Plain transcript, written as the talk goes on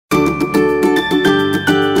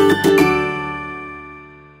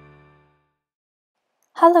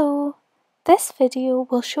Hello! This video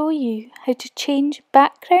will show you how to change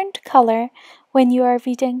background colour when you are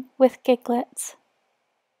reading with Giglets.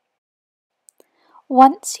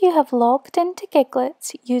 Once you have logged into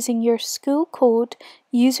Giglets using your school code,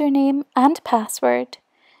 username and password,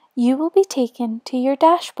 you will be taken to your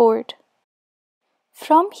dashboard.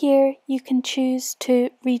 From here you can choose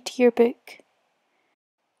to read your book.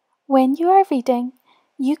 When you are reading,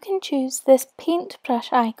 you can choose this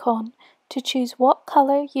paintbrush icon to choose what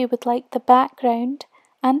colour you would like the background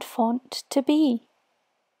and font to be.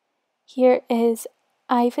 Here is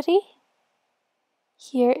ivory,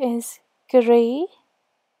 here is grey,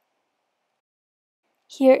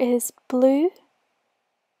 here is blue,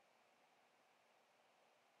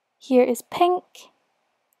 here is pink,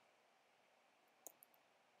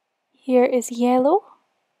 here is yellow,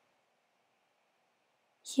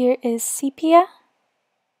 here is sepia,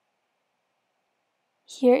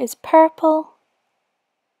 here is purple,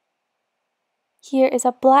 here is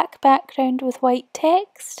a black background with white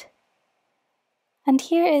text, and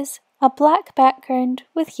here is a black background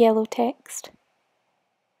with yellow text.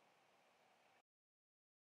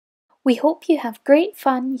 We hope you have great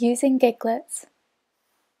fun using Giglets.